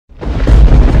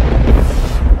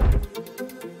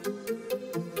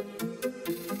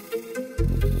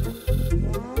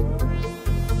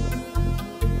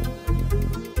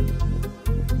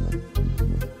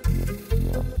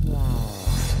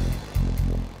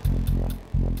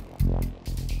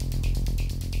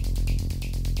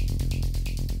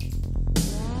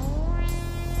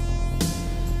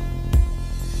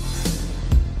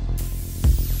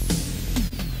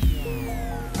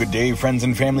Good day, friends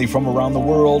and family from around the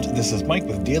world. This is Mike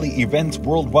with Daily Events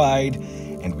Worldwide,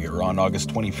 and we are on August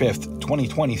 25th,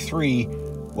 2023.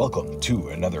 Welcome to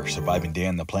another surviving day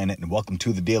on the planet, and welcome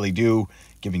to the Daily Dew,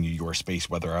 giving you your space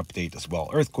weather update as well.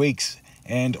 Earthquakes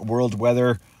and world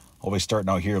weather. Always starting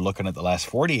out here looking at the last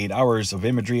 48 hours of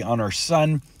imagery on our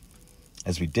sun,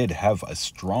 as we did have a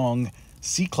strong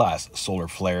C-class solar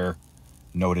flare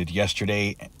noted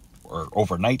yesterday, or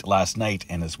overnight last night,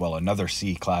 and as well another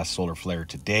C-class solar flare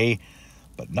today.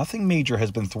 But nothing major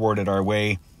has been thwarted our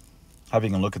way.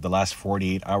 Having a look at the last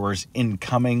 48 hours,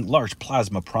 incoming large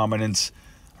plasma prominence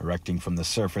erecting from the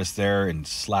surface there and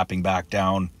slapping back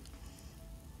down.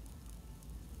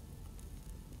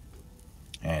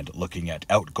 And looking at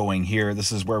outgoing here,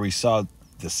 this is where we saw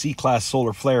the C-class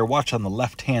solar flare. Watch on the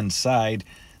left-hand side,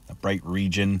 the bright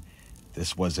region.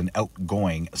 This was an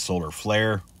outgoing solar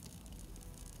flare.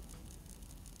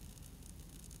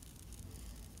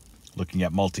 Looking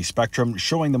at multi-spectrum,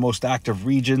 showing the most active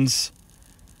regions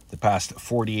the past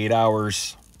 48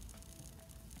 hours.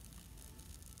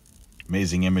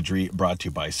 Amazing imagery brought to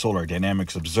you by Solar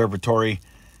Dynamics Observatory,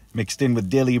 mixed in with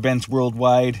daily events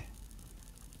worldwide.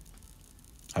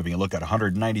 Having a look at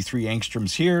 193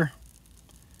 angstroms here.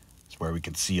 It's where we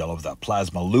can see all of the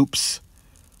plasma loops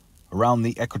around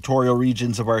the equatorial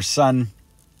regions of our sun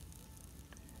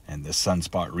and the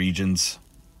sunspot regions.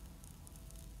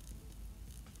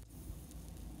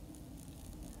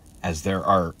 As there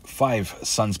are 5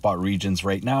 sunspot regions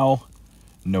right now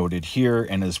noted here,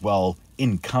 and as well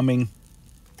incoming.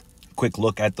 Quick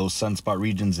look at those sunspot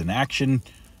regions in action.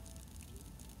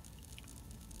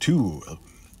 2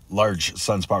 large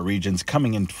sunspot regions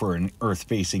coming in for an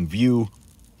Earth-facing view.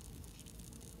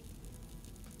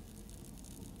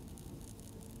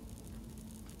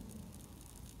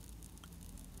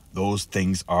 Those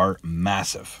things are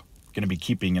massive. Going to be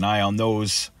keeping an eye on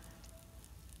those.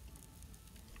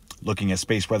 Looking at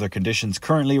space weather conditions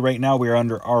currently, right now we are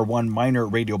under R1, minor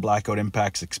radio blackout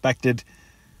impacts expected.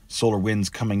 Solar winds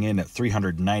coming in at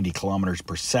 390 kilometers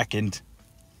per second.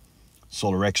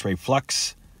 Solar X-ray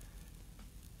flux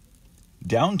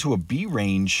down to a B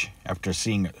range after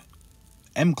seeing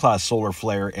M-class solar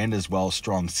flare and as well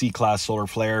strong C-class solar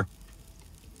flare,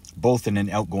 both in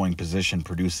an outgoing position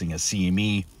producing a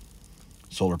CME.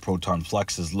 Solar proton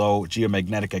flux is low.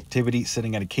 Geomagnetic activity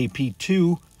sitting at a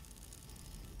KP2.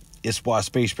 ISWA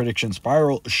space prediction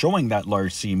spiral showing that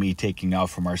large CME taking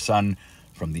off from our sun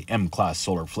from the M-class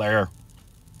solar flare.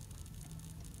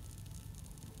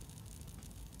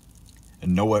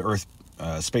 And NOAA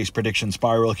Earth space prediction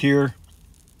spiral here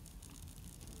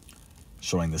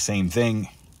showing the same thing,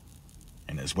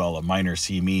 and as well a minor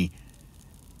CME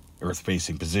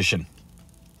Earth-facing position.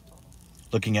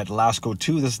 Looking at LASCO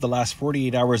 2, this is the last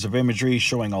 48 hours of imagery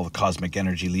showing all the cosmic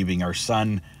energy leaving our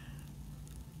sun.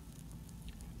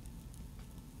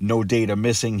 No data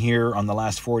missing here on the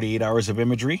last 48 hours of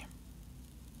imagery.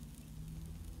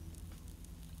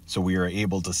 So we are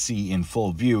able to see in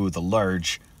full view the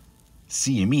large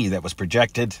CME that was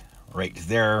projected right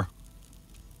there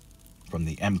from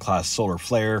the M-class solar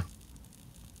flare.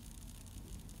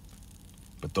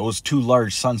 But those 2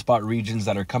 large sunspot regions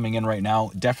that are coming in right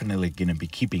now, definitely going to be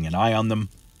keeping an eye on them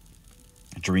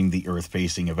during the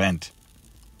Earth-facing event.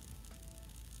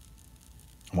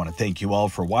 I want to thank you all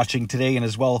for watching today, and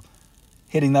as well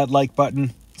hitting that like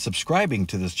button, subscribing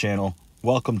to this channel.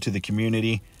 Welcome to the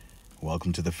community.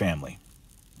 Welcome to the family.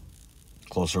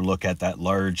 Closer look at that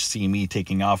large CME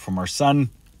taking off from our sun.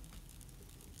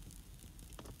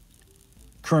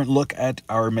 Current look at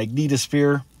our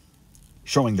magnetosphere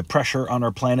showing the pressure on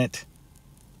our planet.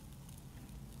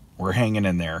 We're hanging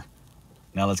in there.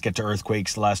 Now let's get to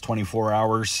earthquakes the last 24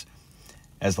 hours.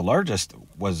 As the largest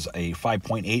was a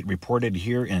 5.8 reported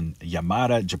here in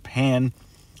Yamada, Japan,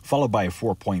 followed by a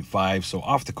 4.5, so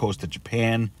off the coast of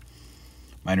Japan.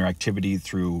 Minor activity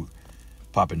through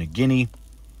Papua New Guinea.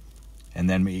 And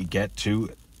then we get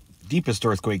to deepest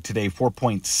earthquake today,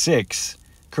 4.6,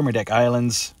 Kermadec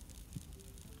Islands,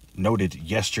 noted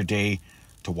yesterday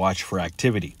to watch for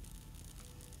activity.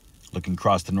 Looking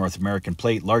across the North American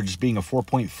plate, largest being a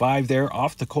 4.5 there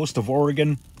off the coast of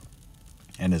Oregon,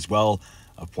 and as well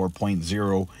a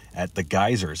 4.0 at the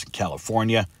geysers in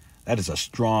California. That is a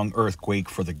strong earthquake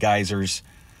for the geysers.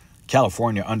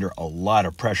 California under a lot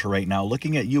of pressure right now.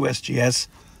 Looking at USGS,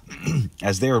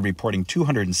 as they are reporting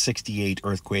 268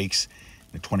 earthquakes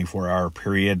in a 24-hour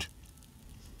period.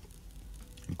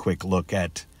 A quick look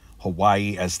at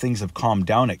Hawaii as things have calmed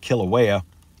down at Kilauea,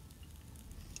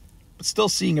 but still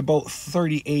seeing about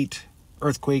 38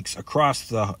 earthquakes across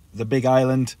the Big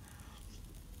Island.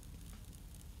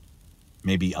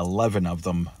 Maybe 11 of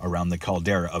them around the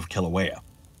caldera of Kilauea.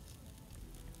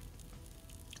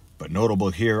 But notable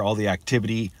here, all the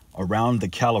activity around the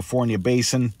California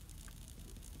basin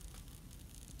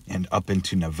and up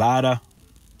into Nevada.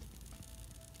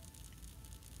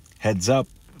 Heads up.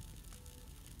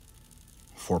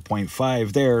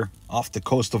 4.5 there off the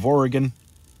coast of Oregon.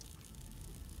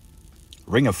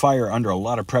 Ring of Fire under a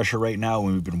lot of pressure right now,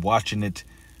 and we've been watching it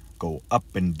go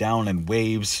up and down in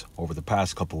waves over the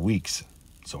past couple weeks.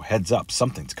 So heads up,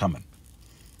 something's coming.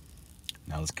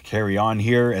 Now let's carry on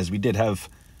here, as we did have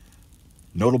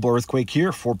notable earthquake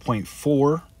here,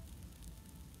 4.4.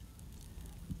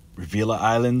 Revilla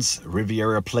Islands,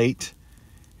 Riviera Plate,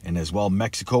 and as well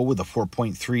Mexico with a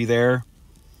 4.3 there.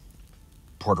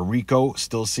 Puerto Rico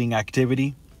still seeing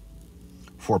activity,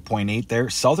 4.8 there.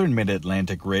 Southern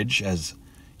Mid-Atlantic Ridge, as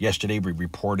yesterday we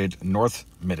reported North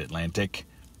Mid-Atlantic.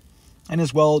 And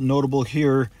as well notable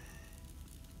here,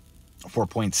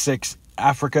 4.6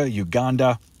 Africa,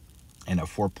 Uganda, and a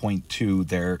 4.2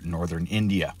 there, Northern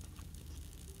India.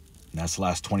 And that's the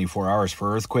last 24 hours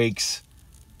for earthquakes.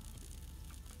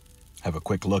 Have a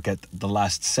quick look at the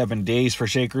last 7 days for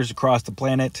shakers across the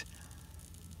planet.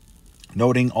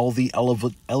 Noting all the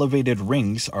elevated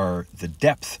rings are the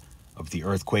depth of the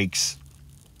earthquakes.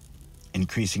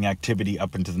 Increasing activity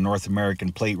up into the North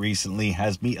American plate recently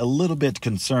has me a little bit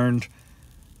concerned.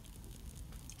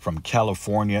 From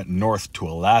California north to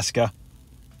Alaska.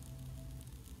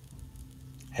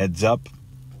 Heads up.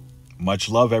 Much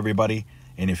love, everybody.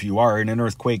 And if you are in an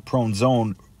earthquake-prone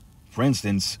zone, for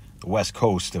instance, the west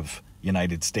coast of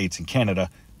United States and Canada,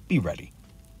 be ready.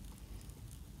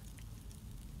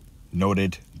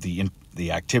 Noted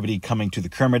the activity coming to the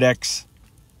Kermadex.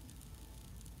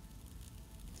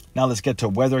 Now let's get to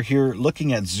weather here.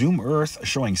 Looking at Zoom Earth,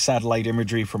 showing satellite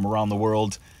imagery from around the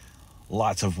world.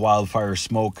 Lots of wildfire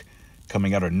smoke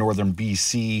coming out of northern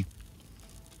BC.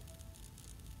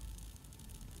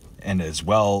 And as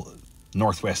well,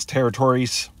 Northwest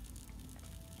Territories.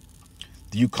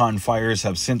 The Yukon fires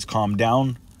have since calmed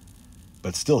down,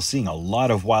 but still seeing a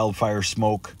lot of wildfire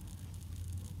smoke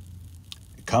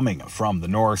coming from the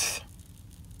north.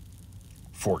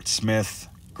 Fort Smith,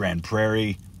 Grand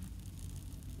Prairie,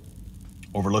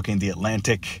 overlooking the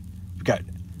Atlantic. We've got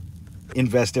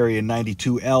Invest Area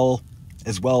 92L,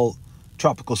 as well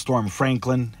Tropical Storm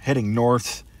Franklin heading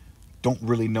north. Don't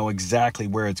really know exactly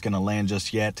where it's going to land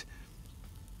just yet.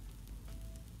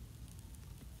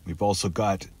 We've also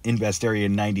got Invest Area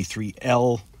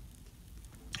 93L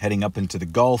heading up into the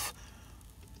Gulf.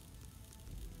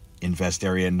 Invest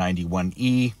Area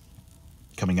 91E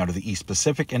coming out of the East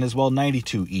Pacific, and as well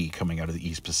 92E coming out of the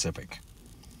East Pacific.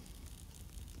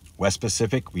 West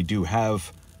Pacific, we do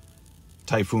have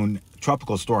Typhoon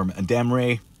Tropical Storm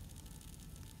Damre.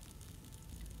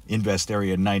 Invest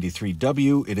Area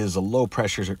 93W, it is a low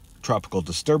pressure tropical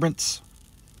disturbance.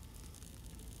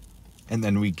 And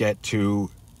then we get to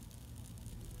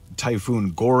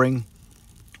Typhoon Goring,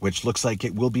 which looks like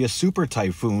it will be a super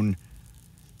typhoon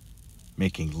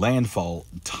making landfall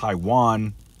in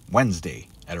Taiwan Wednesday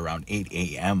at around 8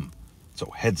 a.m. So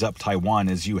heads up, Taiwan,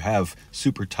 as you have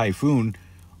super typhoon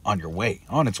on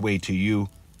its way to you.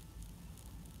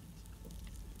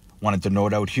 Wanted to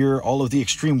note out here all of the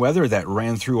extreme weather that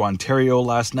ran through Ontario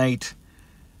last night.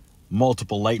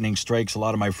 Multiple lightning strikes. A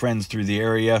lot of my friends through the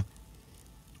area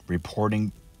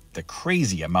reporting the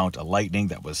crazy amount of lightning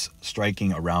that was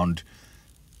striking around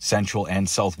central and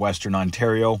southwestern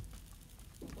Ontario.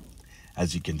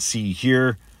 As you can see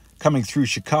here, coming through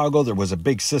Chicago, there was a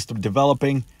big system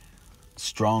developing.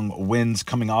 Strong winds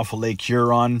coming off of Lake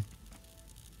Huron,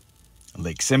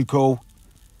 Lake Simcoe.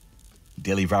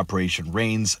 Daily evaporation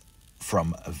rains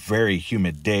from a very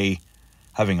humid day.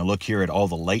 Having a look here at all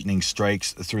the lightning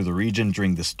strikes through the region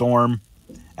during the storm.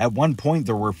 At one point,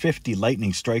 there were 50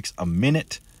 lightning strikes a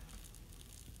minute.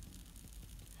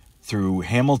 Through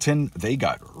Hamilton, they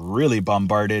got really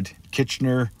bombarded.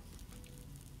 Kitchener.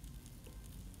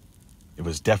 It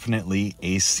was definitely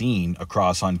a scene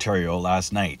across Ontario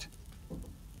last night.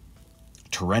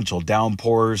 Torrential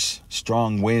downpours,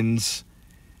 strong winds,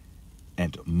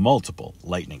 and multiple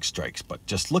lightning strikes. But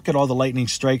just look at all the lightning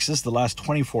strikes. This is the last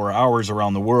 24 hours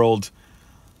around the world.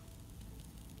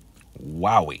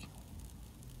 Wowie.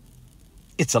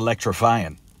 It's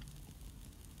electrifying.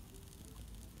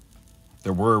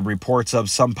 There were reports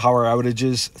of some power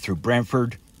outages through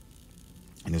Brantford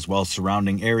and as well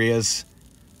surrounding areas.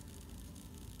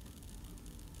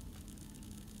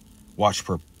 Watch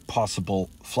for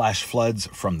possible flash floods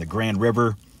from the Grand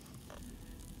River.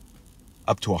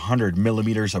 Up to 100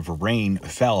 millimeters of rain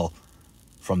fell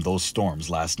from those storms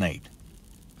last night.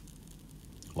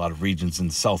 A lot of regions in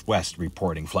the southwest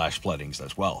reporting flash floodings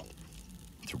as well,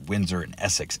 through Windsor and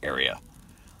Essex area.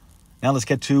 Now let's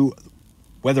get to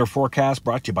weather forecast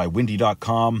brought to you by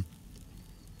windy.com.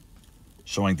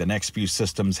 Showing the next few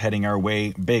systems heading our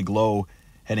way. Big low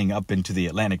heading up into the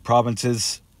Atlantic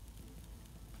provinces.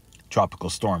 Tropical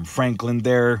storm Franklin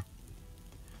there,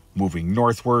 moving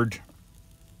northward.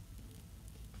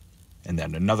 And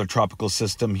then another tropical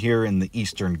system here in the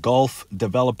eastern Gulf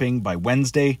developing by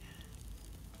Wednesday,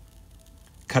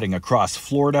 cutting across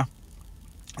Florida.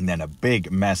 And then a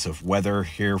big mess of weather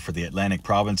here for the Atlantic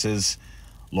provinces.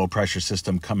 Low pressure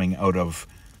system coming out of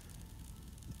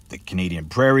the Canadian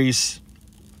prairies.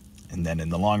 And then in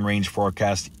the long range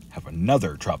forecast, have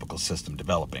another tropical system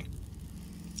developing.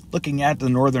 Looking at the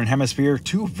northern hemisphere,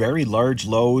 two very large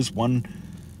lows. One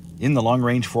in the long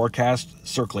range forecast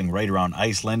circling right around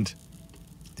Iceland.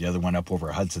 The other one up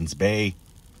over Hudson's Bay.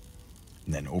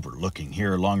 And then overlooking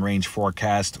here, long range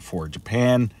forecast for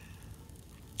Japan.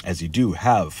 As you do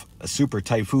have a super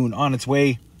typhoon on its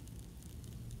way.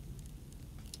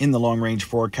 In the long range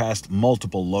forecast,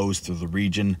 multiple lows through the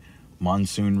region.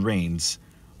 Monsoon rains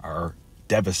are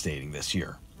devastating this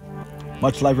year.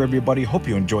 Much love, everybody. Hope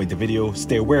you enjoyed the video.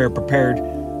 Stay aware, prepared,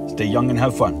 stay young and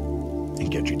have fun,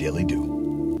 and get your daily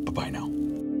dew. Bye-bye now.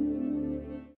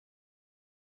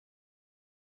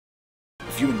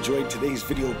 If you enjoyed today's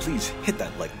video, please hit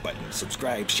that like button,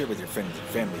 subscribe, share with your friends and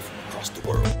family from across the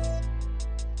world.